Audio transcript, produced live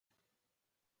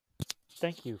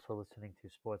Thank you for listening to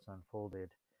Sports Unfolded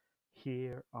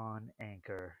here on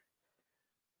Anchor.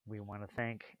 We want to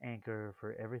thank Anchor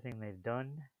for everything they've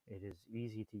done. It is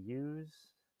easy to use,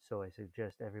 so I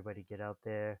suggest everybody get out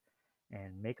there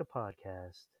and make a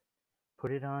podcast,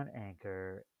 put it on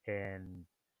Anchor, and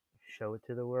show it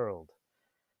to the world.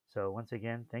 So, once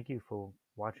again, thank you for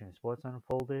watching Sports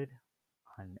Unfolded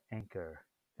on Anchor.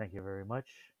 Thank you very much.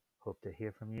 Hope to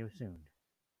hear from you soon.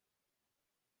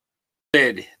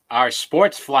 Our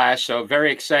sports flash, so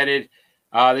very excited.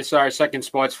 This is our second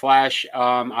sports flash,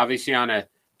 obviously on a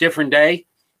different day.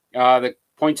 The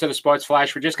points of the sports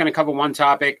flash, we're just going to cover one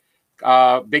topic.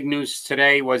 Big news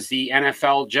today was the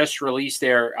NFL just released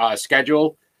their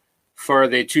schedule for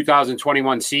the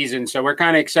 2021 season. So we're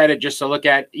kind of excited just to look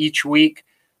at each week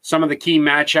some of the key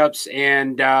matchups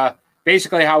and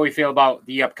basically how we feel about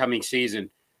the upcoming season.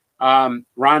 Ron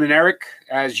and Eric,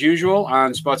 as usual,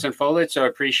 on Sports Unfolded. So I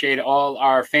appreciate all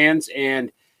our fans.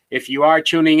 And if you are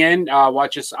tuning in,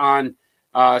 watch us on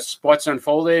Sports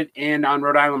Unfolded and on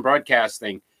Rhode Island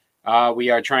Broadcasting. We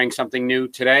are trying something new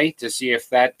today to see if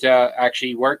that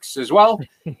actually works as well.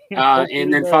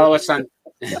 And then follow us on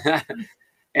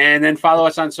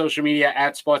social media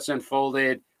at Sports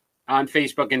Unfolded on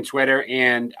Facebook and Twitter,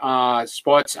 and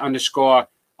Sports_Unfolded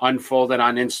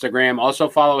on Instagram. Also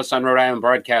follow us on Rhode Island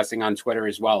Broadcasting on Twitter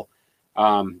as well.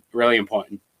 Really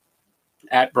important.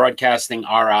 At Broadcasting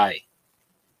RI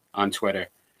on Twitter.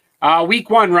 Week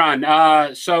one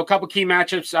run. So a couple key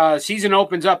matchups. Season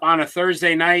opens up on a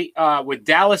Thursday night with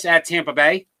Dallas at Tampa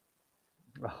Bay.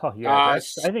 Oh yeah,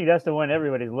 I think that's the one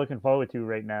everybody's looking forward to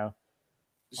right now.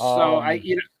 So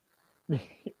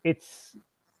it's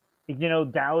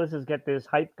Dallas has got this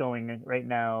hype going right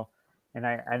now. And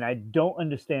I don't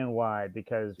understand why,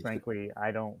 because frankly,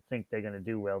 I don't think they're going to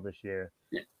do well this year.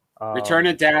 Return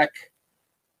of Dak.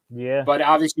 Yeah. But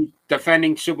obviously,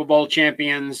 defending Super Bowl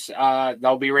champions,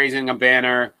 they'll be raising a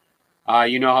banner.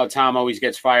 You know how Tom always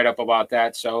gets fired up about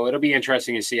that. So it'll be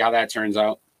interesting to see how that turns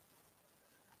out.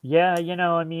 Yeah,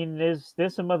 there's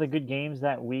some other good games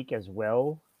that week as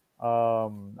well.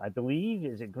 I believe,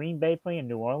 is it Green Bay playing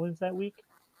New Orleans that week?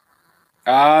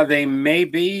 They may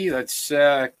be. Let's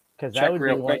because that would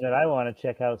be one that I want to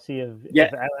check out. See if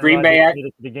Green Bay made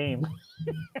it to the game.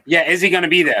 Yeah, is he going to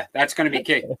be there? That's going to be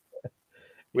key.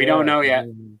 We don't know yet.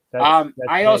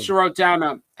 I also wrote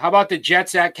down. How about the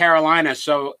Jets at Carolina?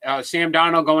 So Sam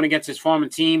Darnold going against his former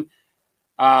team,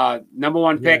 number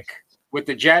one pick with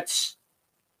the Jets.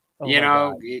 So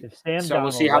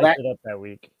we'll see how that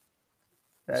week.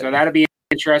 So that'll be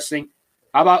interesting.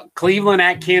 How about Cleveland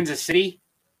at Kansas City?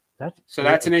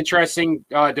 That's an interesting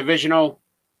divisional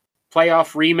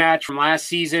playoff rematch from last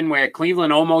season where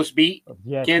Cleveland almost beat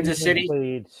Kansas City.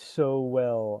 Played so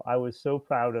well. I was so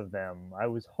proud of them. I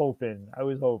was hoping,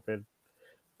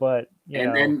 but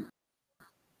then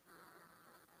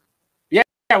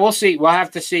we'll see. We'll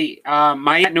have to see.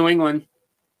 Miami, New England.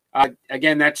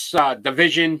 Again, that's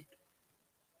division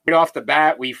right off the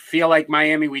bat. We feel like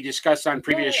Miami. We discussed on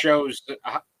previous shows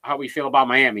how we feel about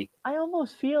Miami. I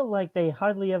almost feel like they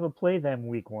hardly ever play them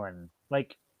week one.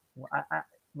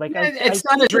 I think that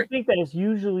it's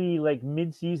usually like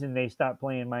mid-season they start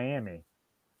playing Miami.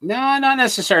 No, not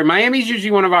necessarily. Miami's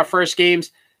usually one of our first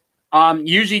games,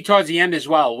 usually towards the end as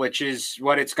well, which is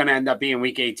what it's going to end up being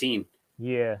week 18.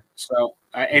 Yeah. So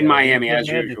in Miami, as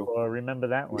usual. Before. Remember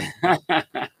that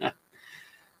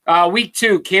one. Week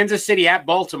 2, Kansas City at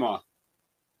Baltimore.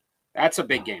 That's a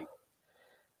big game.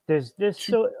 There's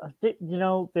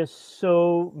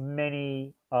so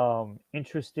many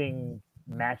interesting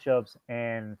matchups,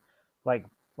 and like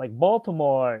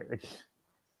Baltimore, it's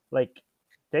like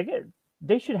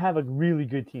they should have a really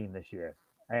good team this year,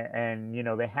 and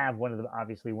they have one of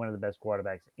the best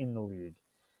quarterbacks in the league,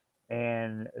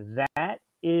 and that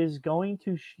is going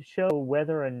to show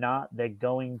whether or not they're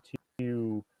going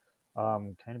to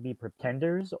kind of be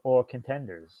pretenders or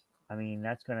contenders. I mean,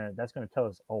 that's gonna tell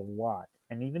us a lot.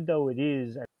 And even though it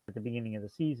is at the beginning of the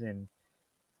season,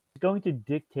 it's going to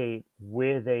dictate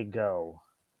where they go.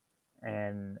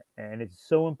 And it's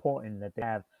so important that they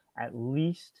have at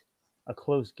least a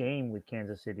close game with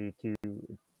Kansas City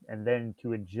and then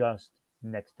to adjust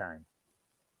next time.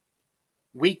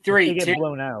 Week 3, if they get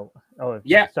blown out. Oh,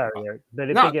 yeah. Sorry, Eric. But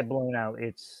if they get blown out,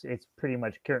 it's pretty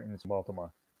much curtains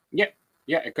Baltimore. Yeah,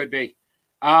 it could be.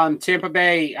 Tampa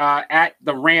Bay at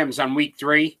the Rams on week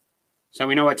 3. So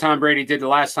we know what Tom Brady did the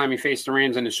last time he faced the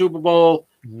Rams in the Super Bowl.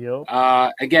 Yep.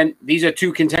 Again, these are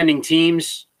two contending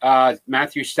teams.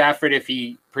 Matthew Stafford, if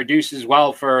he produces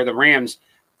well for the Rams,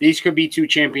 these could be two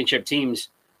championship teams,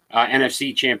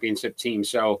 NFC championship teams.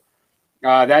 So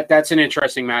that's an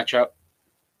interesting matchup.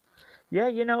 Yeah,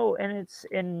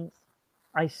 and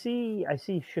I see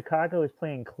Chicago is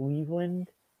playing Cleveland.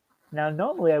 Now,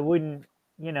 normally I wouldn't,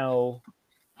 you know,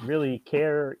 really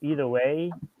care either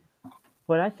way,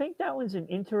 but I think that one's an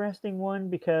interesting one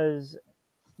because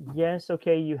yes,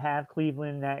 okay, you have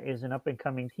Cleveland that is an up and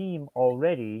coming team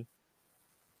already.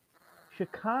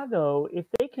 Chicago, if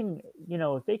they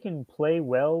can play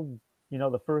well,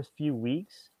 the first few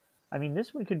weeks, I mean,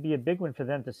 this one could be a big one for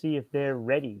them to see if they're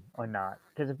ready or not.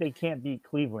 Because if they can't beat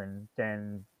Cleveland,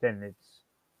 then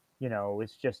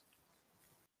it's just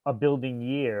a building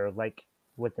year, like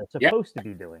what they're Yep. supposed to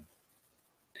be doing.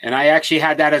 And I actually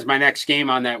had that as my next game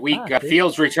on that week. See?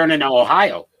 Fields returning to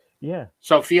Ohio. Yeah.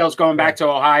 So Fields going back to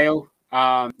Ohio,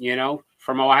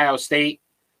 from Ohio State.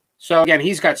 So again,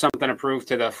 he's got something to prove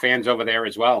to the fans over there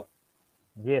as well.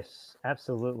 Yes,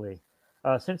 absolutely.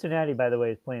 Cincinnati, by the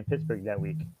way, is playing Pittsburgh that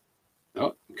week.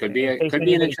 Oh, could In be case an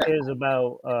anybody interest. cares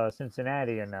about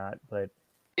Cincinnati or not, but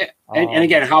Yeah, and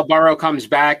again, how Burrow comes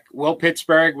back. Will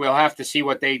Pittsburgh? We'll have to see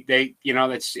what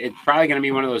it's probably going to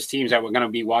be one of those teams that we're going to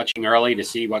be watching early to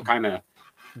see what kind of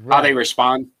how they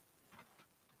respond.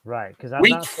 Right, because I'm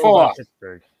Week not sold 4. on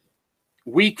Pittsburgh.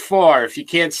 Week 4. If you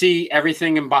can't see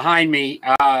everything behind me,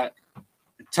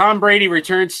 Tom Brady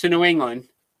returns to New England.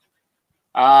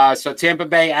 So Tampa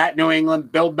Bay at New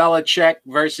England. Bill Belichick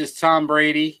versus Tom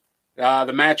Brady.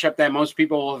 The matchup that most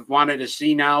people have wanted to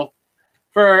see now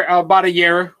for about a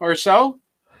year or so.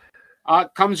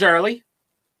 Comes early.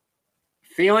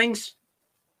 Feelings?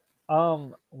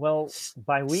 Well,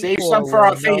 by week Save 4, some for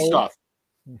our face-off.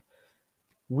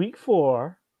 Week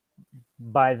 4,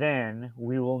 by then,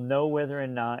 we will know whether or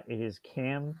not it is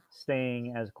Cam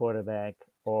staying as quarterback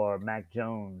or Mac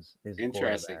Jones is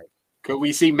Interesting. quarterback. Could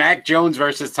we see Mac Jones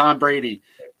versus Tom Brady?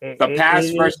 The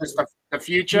past versus the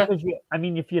future? Because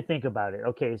if you think about it,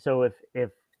 okay, so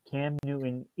if Cam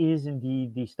Newton is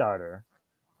indeed the starter,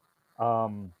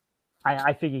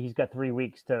 I figure he's got 3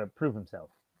 weeks to prove himself.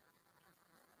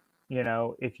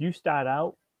 If you start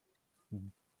out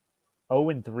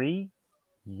 0-3,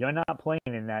 you're not playing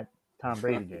in that Tom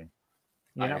Brady game.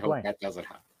 You're not playing. That doesn't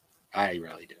happen. I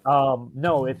really do.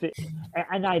 No,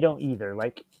 and I don't either.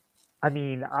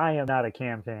 I am not a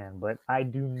Cam fan, but I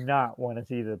do not want to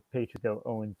see the Patriots go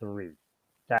 0-3.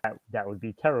 That would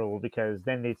be terrible because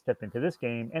then they'd step into this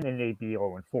game and then they'd be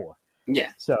 0-4.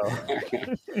 Yeah. So,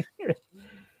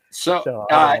 so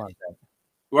I don't want that.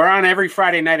 We're on every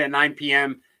Friday night at 9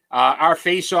 p.m. Our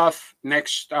face-off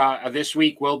next this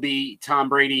week will be Tom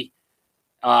Brady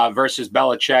versus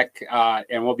Belichick,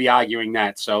 and we'll be arguing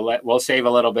that. So we'll save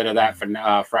a little bit of that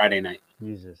for Friday night.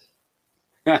 Jesus.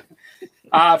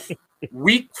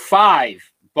 Week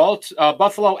 5,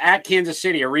 Buffalo at Kansas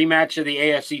City, a rematch of the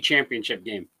AFC Championship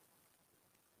game.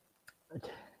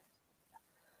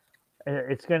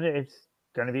 It's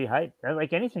gonna be hype.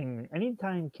 Like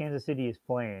anytime Kansas City is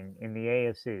playing in the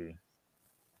AFC,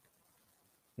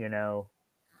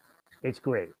 it's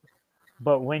great.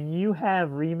 But when you have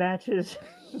rematches,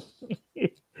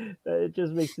 it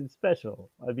just makes it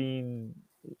special. Come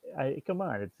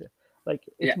on,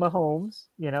 it's Mahomes.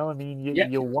 You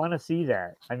want to see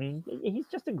that. He's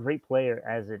just a great player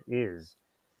as it is,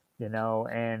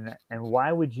 and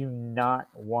why would you not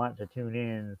want to tune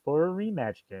in for a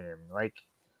rematch game?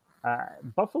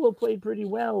 Buffalo played pretty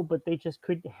well, but they just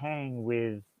couldn't hang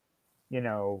with,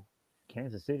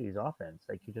 Kansas City's offense.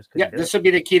 You just couldn't. This will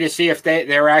be the key to see if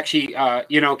they're actually,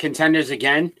 contenders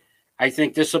again. I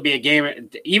think this will be a game,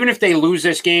 even if they lose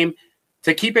this game,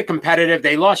 to keep it competitive.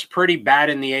 They lost pretty bad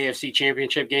in the AFC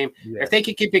Championship game. Yeah. If they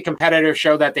could keep it competitive,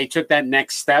 show that they took that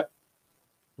next step,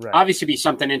 obviously be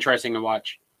something interesting to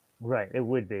watch. Right, it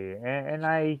would be. And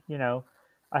I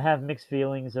have mixed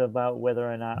feelings about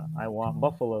whether or not I want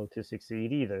Buffalo to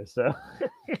succeed either. So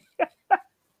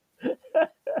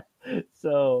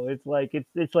so it's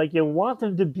like you want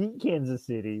them to beat Kansas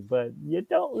City, but you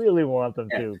don't really want them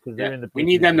to because they're in the. We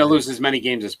need them to lose as many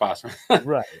games as possible.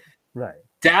 Right.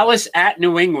 Dallas at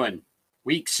New England,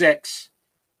 week 6.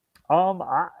 I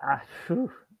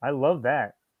love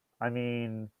that.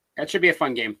 That should be a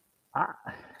fun game.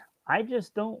 I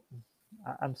just don't.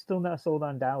 I'm still not sold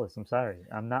on Dallas. I'm sorry,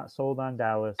 I'm not sold on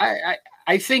Dallas. I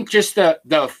think just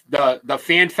the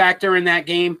fan factor in that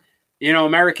game.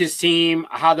 America's team,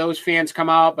 how those fans come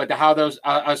out, but how those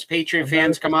us Patriot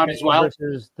fans come out as well.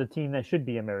 Versus the team that should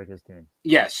be America's team.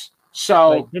 Yes.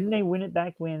 So didn't they win it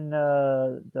back when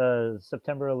the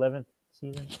September 11th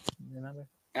season? Remember?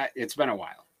 It's been a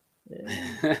while.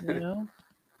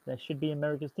 That should be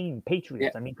America's team.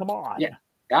 Patriots. Yeah. Come on. Yeah,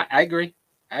 I agree.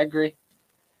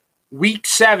 Week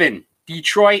 7,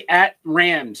 Detroit at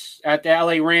Rams, at the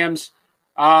LA Rams.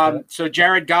 So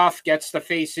Jared Goff gets to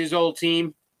face his old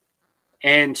team,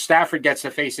 and Stafford gets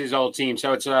to face his old team.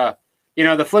 So it's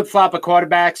the flip flop of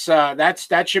quarterbacks.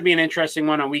 That should be an interesting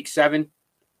one on week 7.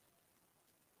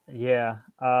 Yeah.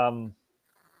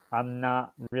 I'm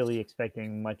not really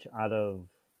expecting much out of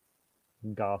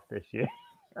Goff this year.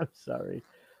 I'm sorry.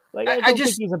 Like, I don't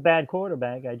think he's a bad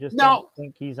quarterback. I just don't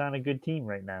think he's on a good team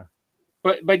right now.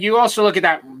 But you also look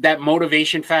at that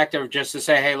motivation factor of just to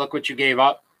say, hey, look what you gave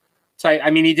up. So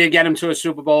I mean, he did get him to a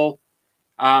Super Bowl.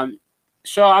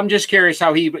 So I'm just curious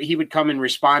how he would come and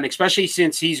respond, especially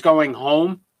since he's going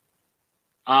home.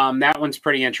 That one's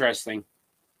pretty interesting.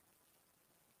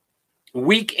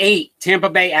 Week 8, Tampa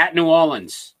Bay at New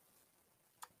Orleans.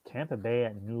 Tampa Bay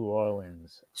at New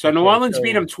Orleans. So New Orleans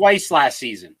beat them twice last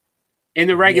season in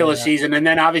the regular season, and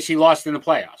then obviously lost in the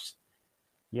playoffs.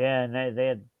 Yeah, and they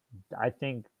had, I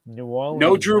think, New Orleans.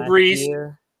 No Drew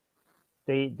Brees.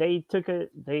 They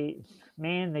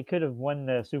could have won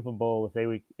the Super Bowl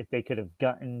if they could have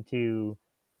gotten to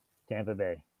Tampa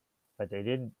Bay, but they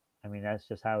didn't. I mean, that's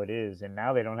just how it is. And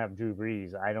now they don't have Drew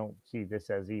Brees. I don't see this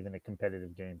as even a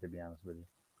competitive game, to be honest with you.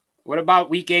 What about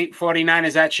week 8,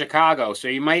 49ers at Chicago? So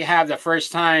you might have the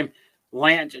first time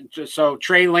Lance. So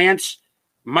Trey Lance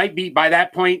might be, by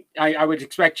that point, I would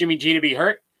expect Jimmy G to be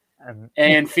hurt.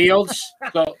 And Fields.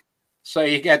 So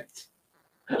you get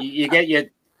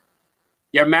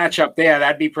your matchup there.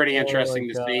 That'd be pretty interesting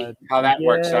to see how that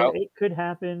works out. It could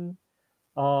happen.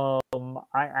 I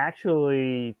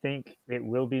actually think it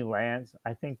will be Lance.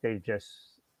 I think they just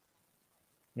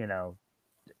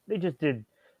did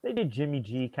Jimmy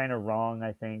G kind of wrong.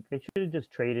 I think they should have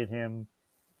just traded him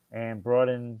and brought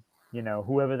in,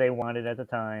 whoever they wanted at the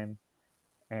time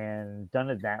and done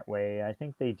it that way. I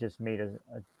think they just made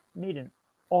an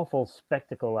awful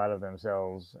spectacle out of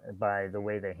themselves by the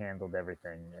way they handled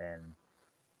everything. And,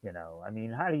 I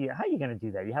mean, how are you going to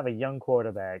do that? You have a young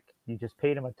quarterback. You just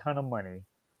paid him a ton of money.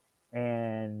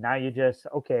 And now you just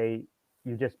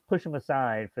push him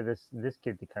aside for this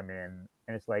kid to come in.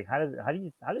 And it's like, how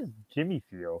does Jimmy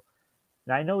feel?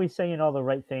 And I know he's saying all the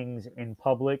right things in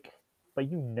public, but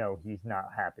he's not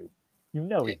happy. He's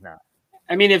not.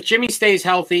 I mean, if Jimmy stays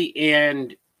healthy,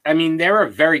 and I mean, they're a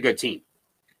very good team.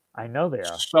 I know they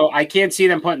are. So I can't see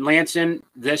them putting Lance in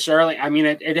this early. I mean,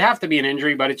 it'd have to be an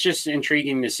injury, but it's just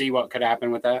intriguing to see what could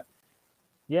happen with that.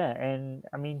 Yeah, and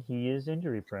I mean, he is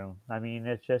injury prone. I mean,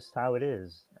 it's just how it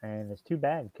is. And it's too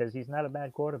bad because he's not a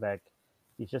bad quarterback.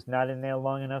 He's just not in there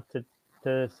long enough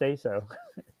to say so.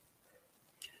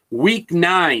 Week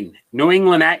 9, New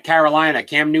England at Carolina.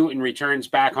 Cam Newton returns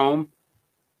back home.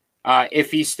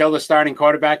 If he's still the starting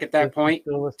quarterback at that point,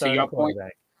 to your point.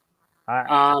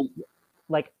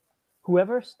 Like,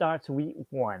 whoever starts week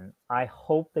 1, I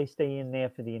hope they stay in there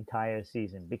for the entire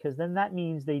season because then that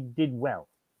means they did well.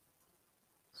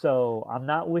 So I'm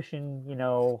not wishing,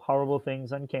 horrible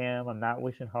things on Cam. I'm not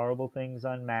wishing horrible things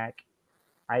on Mac.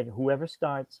 Whoever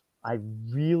starts, I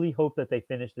really hope that they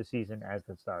finish the season as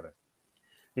the starter.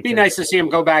 It'd be nice to see him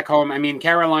go back home. I mean,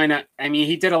 Carolina. I mean,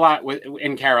 he did a lot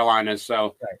in Carolina.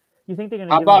 So, right. You think they're going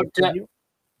to? How about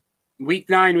week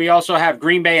 9? We also have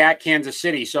Green Bay at Kansas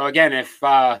City. So again, if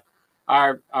our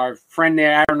friend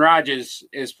there, Aaron Rodgers,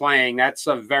 is playing, that's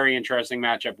a very interesting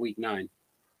matchup. Week 9.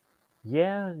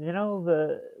 Yeah,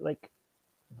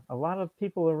 a lot of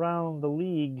people around the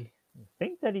league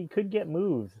think that he could get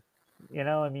moved.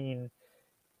 I mean,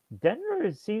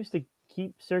 Denver seems to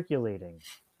keep circulating.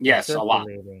 Yes, a lot.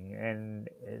 And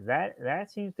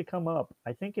that seems to come up.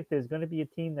 I think if there's going to be a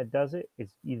team that does it,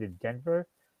 it's either Denver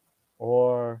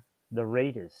or the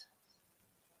Raiders.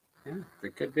 Yeah,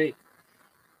 it could be.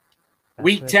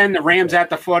 Week 10, the Rams at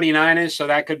the 49ers. So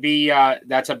that could be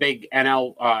that's a big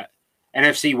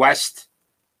NFC West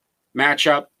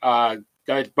matchup.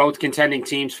 They're both contending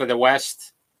teams for the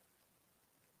West.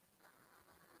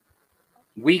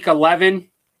 Week 11,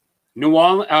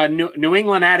 New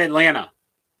England at Atlanta.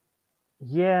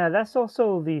 Yeah, that's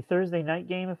also the Thursday night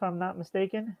game, if I'm not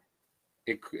mistaken.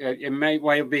 It may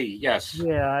well be, yes.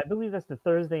 Yeah, I believe that's the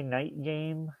Thursday night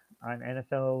game on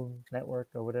NFL Network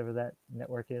or whatever that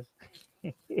network is.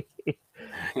 I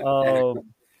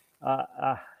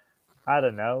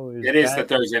don't know. It is the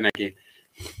Thursday night game.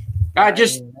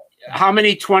 How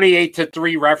many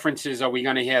 28-3 references are we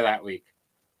going to hear that week?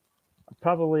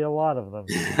 Probably a lot of them.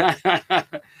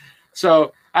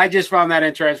 So I just found that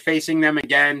interesting. Facing them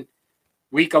again,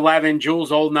 week 11,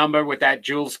 Jules' old number with that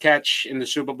Jules catch in the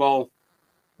Super Bowl.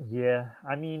 Yeah,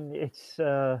 I mean it's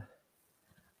I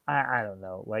don't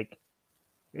know. Like,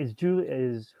 is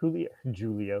Julio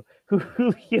Jones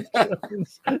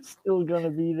still gonna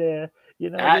be there?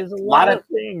 There's a lot of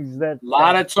things a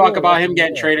lot of talk about him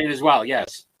getting traded as well.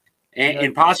 Yes,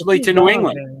 and possibly to New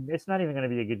England. It's not even going to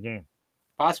be a good game.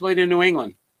 Possibly to New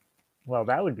England. Well,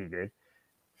 that would be good.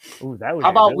 Ooh, that would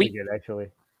be really good, actually.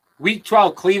 Week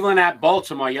 12, Cleveland at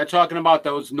Baltimore. You're talking about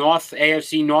those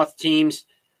AFC North teams,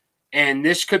 and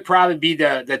this could probably be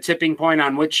the tipping point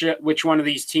on which one of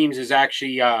these teams is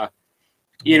actually, the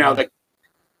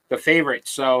favorite.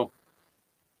 So,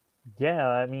 yeah,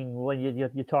 I mean, when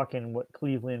you're talking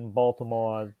Cleveland,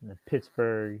 Baltimore,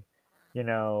 Pittsburgh, I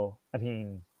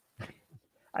mean,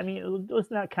 let's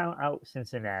not count out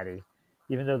Cincinnati,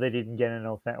 even though they didn't get an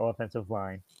offensive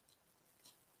line.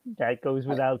 That goes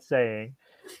without saying.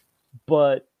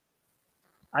 But,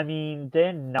 I mean,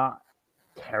 they're not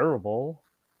terrible,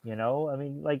 I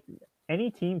mean, like,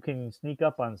 any team can sneak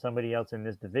up on somebody else in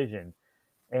this division.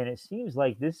 And it seems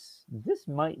like this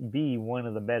might be one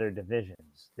of the better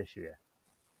divisions this year.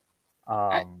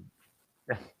 I'm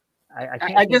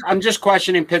just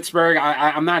questioning Pittsburgh.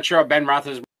 I'm not sure Ben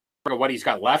Roethlisberger what he's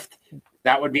got left.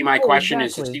 That would be my question,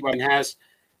 exactly. Is to see what he has.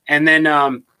 And then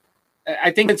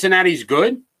I think Cincinnati's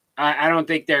good. I don't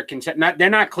think they're they're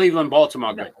not Cleveland,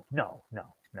 Baltimore good. No.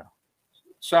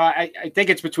 So I think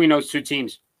it's between those two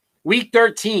teams. Week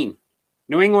 13,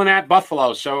 New England at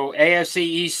Buffalo. So AFC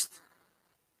East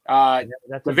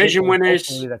division winners.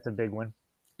 Hopefully that's a big one.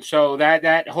 So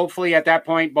that hopefully at that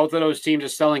point, both of those teams are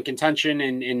still in contention,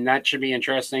 and that should be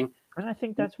interesting. And I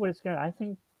think that's what it's going to – I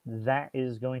think that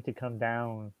is going to come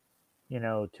down,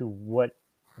 to what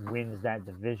wins that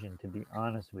division, to be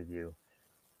honest with you.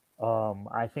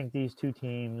 I think these two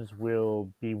teams will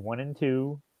be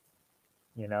 1-2.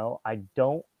 I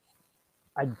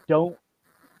don't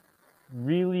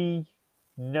really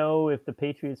know if the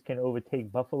Patriots can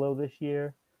overtake Buffalo this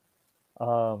year.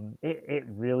 It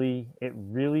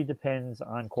really depends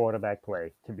on quarterback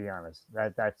play, to be honest.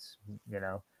 That's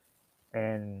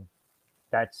and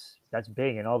that's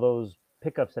big. And all those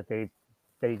pickups that they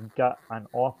got on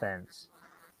offense,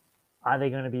 are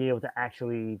they going to be able to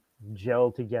actually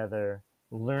gel together,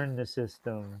 learn the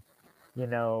system?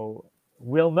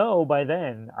 We'll know by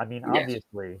then. I mean, yes.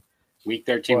 Obviously. Week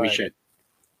 13, we should.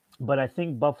 But I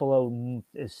think Buffalo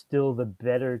is still the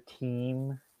better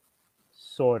team,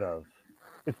 sort of,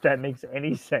 if that makes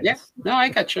any sense. Yeah, no, I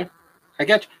got you.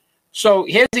 So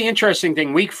here's the interesting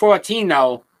thing. Week 14,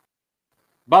 though,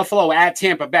 Buffalo at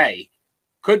Tampa Bay.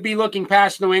 Could be looking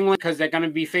past New England because they're going to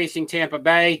be facing Tampa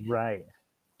Bay. Right.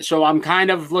 So I'm kind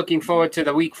of looking forward to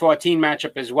the Week 14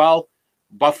 matchup as well.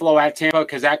 Buffalo at Tampa,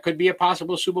 because that could be a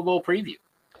possible Super Bowl preview.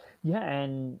 Yeah,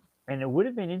 and it would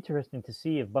have been interesting to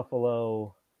see if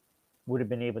Buffalo would have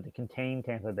been able to contain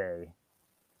Tampa Bay.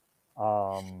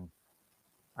 I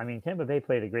mean, Tampa Bay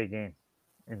played a great game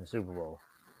in the Super Bowl.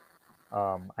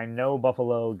 I know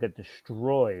Buffalo got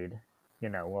destroyed.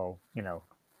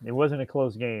 It wasn't a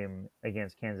close game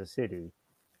against Kansas City.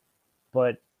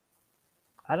 But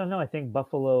I don't know. I think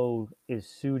Buffalo is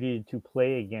suited to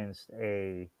play against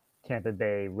a Tampa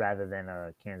Bay rather than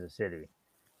a Kansas City.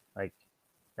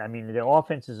 I mean, the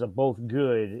offenses are both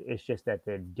good. It's just that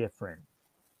they're different.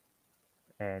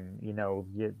 And,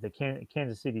 the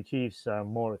Kansas City Chiefs are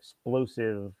more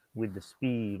explosive with the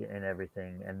speed and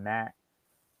everything. And that,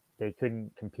 they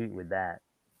couldn't compete with that.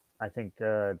 I think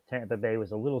Tampa Bay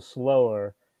was a little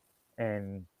slower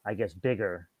and, I guess,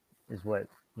 bigger is what,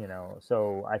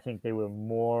 So I think they were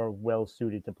more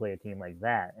well-suited to play a team like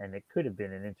that. And it could have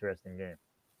been an interesting game.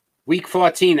 Week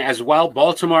 14 as well,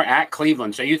 Baltimore at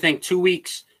Cleveland. So you think 2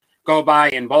 weeks go by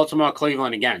in Baltimore,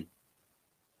 Cleveland again?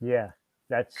 Yeah,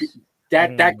 that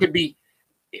could be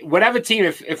whatever team.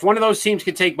 If one of those teams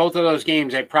could take both of those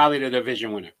games, they're probably the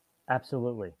division winner.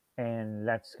 Absolutely, and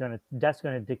that's gonna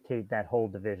dictate that whole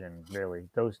division. Really,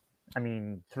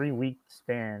 3 week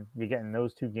span, you're getting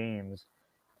those two games,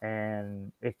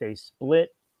 and if they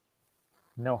split,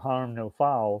 no harm, no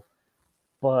foul.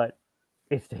 But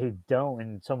if they don't,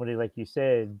 and somebody like you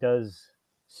said does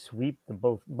sweep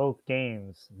both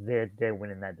games, they're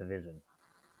winning that division,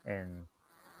 and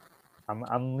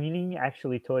I'm leaning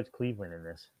actually towards Cleveland in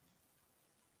this.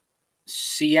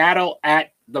 Seattle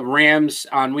at the Rams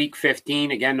on week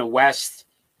 15. Again, the West.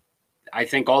 I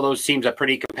think all those teams are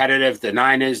pretty competitive. The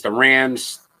Niners, the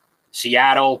Rams,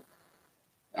 Seattle.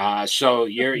 So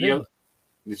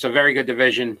it's a very good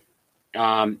division.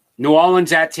 New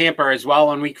Orleans at Tampa as well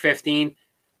on week 15.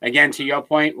 Again, to your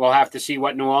point, we'll have to see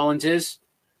what New Orleans is.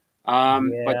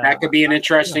 But that could be an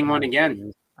interesting one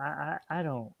again.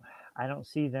 I don't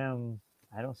see them.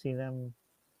 I don't see them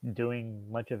doing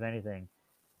much of anything.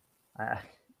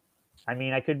 I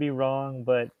mean, I could be wrong,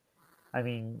 but I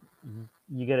mean,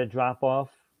 you get a drop off,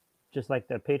 just like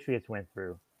the Patriots went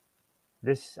through.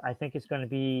 I think it's going to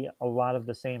be a lot of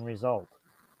the same result.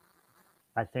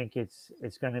 I think it's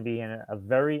going to be a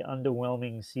very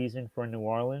underwhelming season for New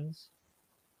Orleans,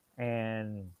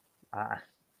 and I,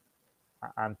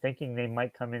 I'm thinking they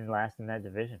might come in last in that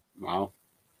division. Wow.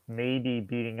 Maybe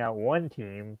beating out one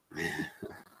team.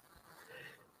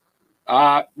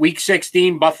 Week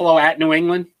 16, Buffalo at New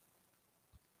England.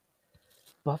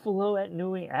 Buffalo at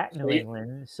New Yeah.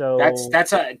 England. So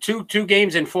That's a two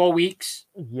games in 4 weeks.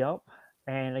 yep.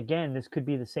 And again, this could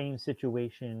be the same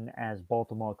situation as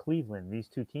Baltimore Cleveland. These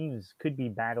two teams could be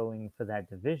battling for that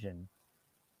division,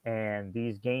 and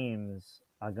these games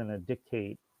are going to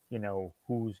dictate,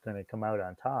 who's going to come out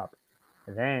on top.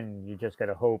 And then you just got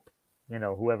to hope,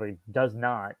 whoever does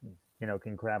not,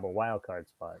 can grab a wild card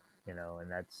spot, and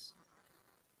that's,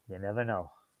 you never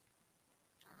know.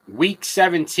 Week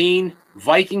 17,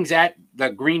 Vikings at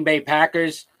the Green Bay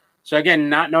Packers. So again,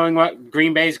 not knowing what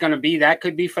Green Bay is going to be, that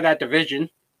could be for that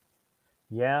division.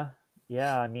 Yeah.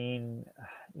 I mean,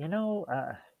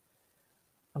 I'm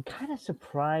kind of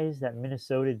surprised that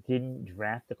Minnesota didn't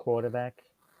draft a quarterback,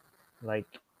 like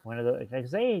one of the, because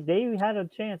they had a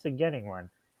chance of getting one,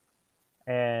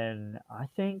 and I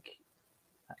think,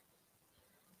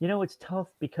 it's tough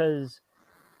because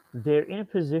they're in a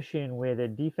position where their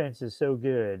defense is so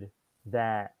good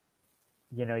that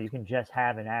you can just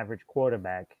have an average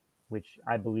quarterback, which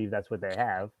I believe that's what they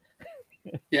have.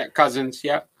 Yeah, Cousins.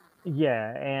 Yeah.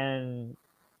 Yeah,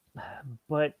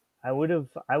 but I would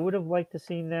have liked to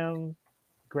seen them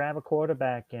grab a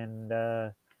quarterback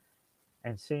and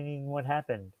seeing what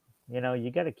happened.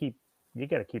 You got to keep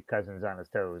Cousins on his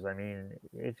toes. I mean,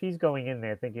 if he's going in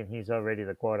there thinking he's already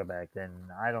the quarterback, then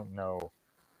I don't know.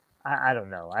 I don't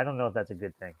know. I don't know if that's a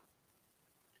good thing.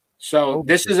 So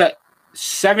this is a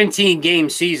 17 game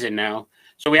season now.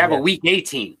 So we have a week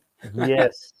 18.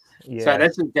 Yes. Yeah. So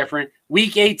this is different.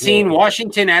 Week 18, yeah.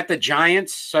 Washington at the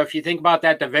Giants. So if you think about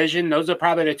that division, those are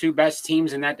probably the two best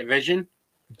teams in that division.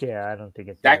 Yeah, I don't think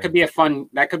it's that could be a fun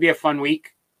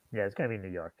week. Yeah, it's gonna be New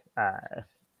York.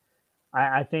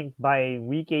 I think by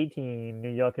week 18, New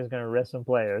York is gonna rest some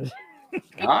players.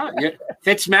 Yeah.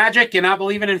 Fitzmagic, you're not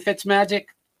believing in Fitzmagic?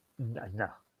 No.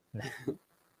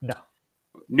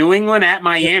 New England at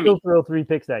Miami. Still throw 3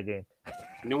 picks that game.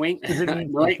 New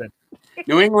England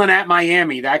at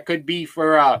Miami. That could be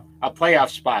for a playoff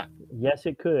spot. Yes,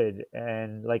 it could.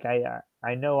 And like I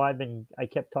know I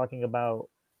kept talking about,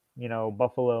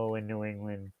 Buffalo and New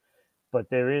England, but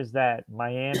there is that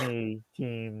Miami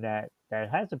team that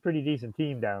has a pretty decent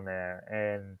team down there,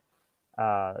 and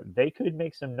they could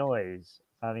make some noise.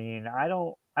 I mean, I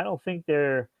don't think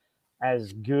they're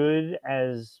as good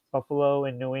as Buffalo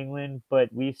and New England,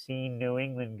 but we've seen New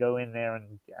England go in there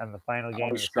on the final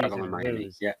game of the season and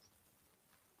lose. Yeah.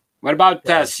 What about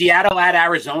Seattle at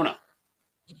Arizona?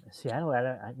 Seattle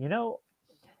at and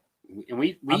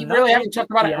we really haven't talked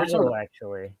about Arizona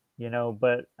actually,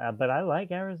 but I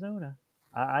like Arizona.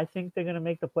 I think they're going to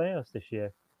make the playoffs this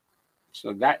year.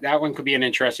 So that one could be an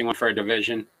interesting one for a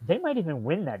division. They might even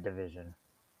win that division.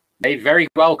 They very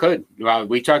well could. Well,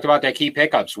 we talked about their key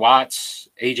pickups: Watts,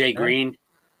 AJ Green.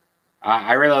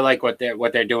 I really like what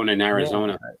they're doing in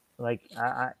Arizona. Yeah,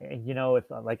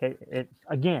 if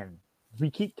again,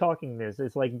 we keep talking this.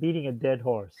 It's like beating a dead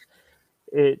horse.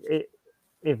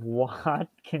 If Watt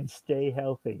can stay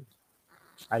healthy,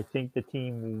 I think the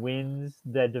team wins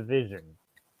the division.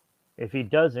 If he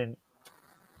doesn't,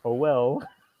 oh well,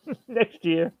 next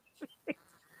year.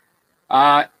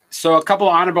 So a couple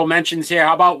of honorable mentions here.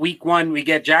 How about week 1? We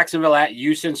get Jacksonville at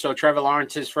Houston. So Trevor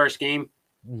Lawrence's first game.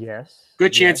 Yes.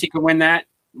 Good chance he could win that.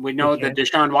 We know the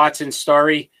Deshaun Watson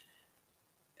story.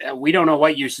 We don't know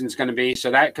what Houston's going to be.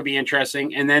 So that could be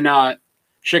interesting. And then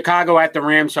Chicago at the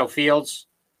Rams. So Fields.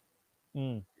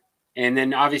 And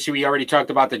then obviously we already talked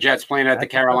about the Jets playing at the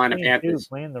Carolina Panthers.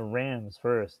 Playing the Rams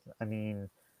first. I mean,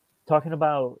 talking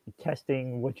about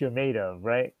testing what you're made of,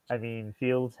 right? I mean,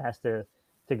 Fields has to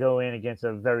go in against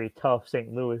a very tough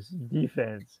St. Louis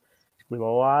defense with a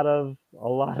lot of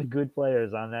good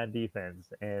players on that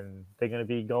defense, and they're going to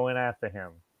be going after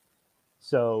him.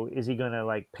 So is he going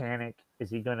to panic? Is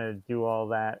he going to do all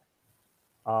that?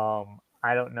 I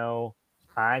don't know.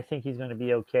 I think he's going to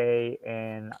be okay,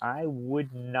 and I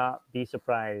would not be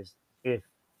surprised if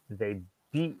they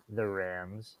beat the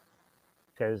Rams,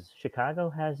 because Chicago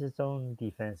has its own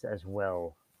defense as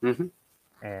well. Mm-hmm.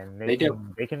 And they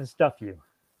can stuff you.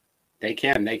 They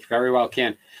can. They very well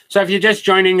can. So if you're just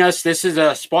joining us, this is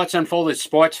a Sports Unfolded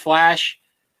Sports Flash.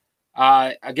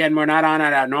 Again, we're not on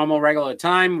at our normal regular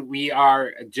time. We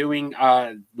are doing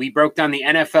we broke down the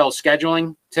NFL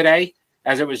scheduling today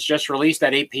as it was just released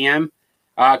at 8 p.m.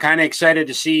 Kind of excited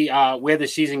to see where the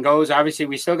season goes. Obviously,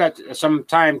 we still got some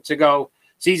time to go.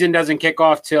 Season doesn't kick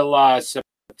off till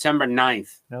September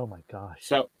 9th. Oh my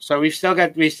gosh! So we've still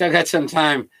got some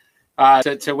time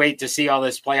to wait to see all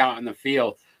this play out in the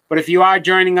field. But if you are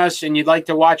joining us and you'd like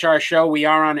to watch our show, we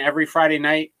are on every Friday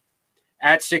night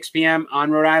at 6 p.m.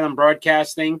 on Rhode Island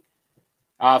Broadcasting.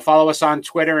 Follow us on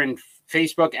Twitter and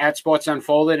Facebook at Sports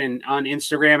Unfolded and on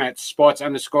Instagram at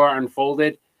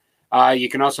Sports_Unfolded. You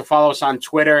can also follow us on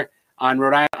Twitter on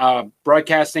Rhode Island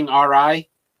Broadcasting RI.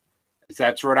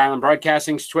 That's Rhode Island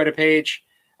Broadcasting's Twitter page.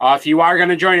 If you are going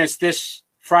to join us this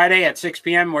Friday at 6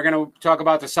 p.m., we're going to talk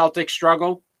about the Celtics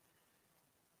struggle,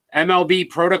 MLB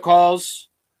protocols.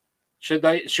 Should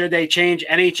they change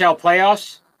NHL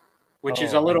playoffs, which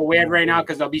is a little weird right now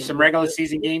because there'll be some regular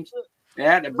season games.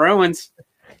 Yeah, the Bruins.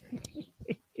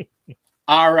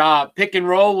 Our pick and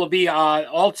roll will be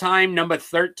all-time number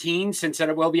 13 since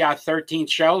it will be our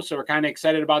 13th show, so we're kind of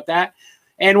excited about that.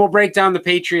 And we'll break down the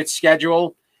Patriots'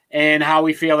 schedule and how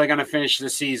we feel they're going to finish the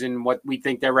season, what we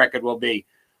think their record will be.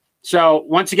 So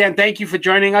once again, thank you for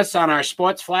joining us on our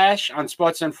Sports Flash on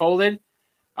Sports Unfolded.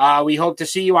 We hope to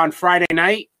see you on Friday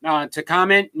night to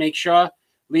comment. Make sure,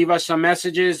 leave us some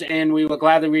messages, and we will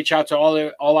gladly reach out to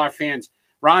all our fans.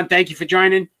 Ron, thank you for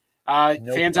joining.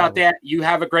 Fans out there, you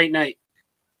have a great night.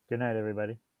 Good night,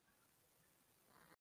 everybody.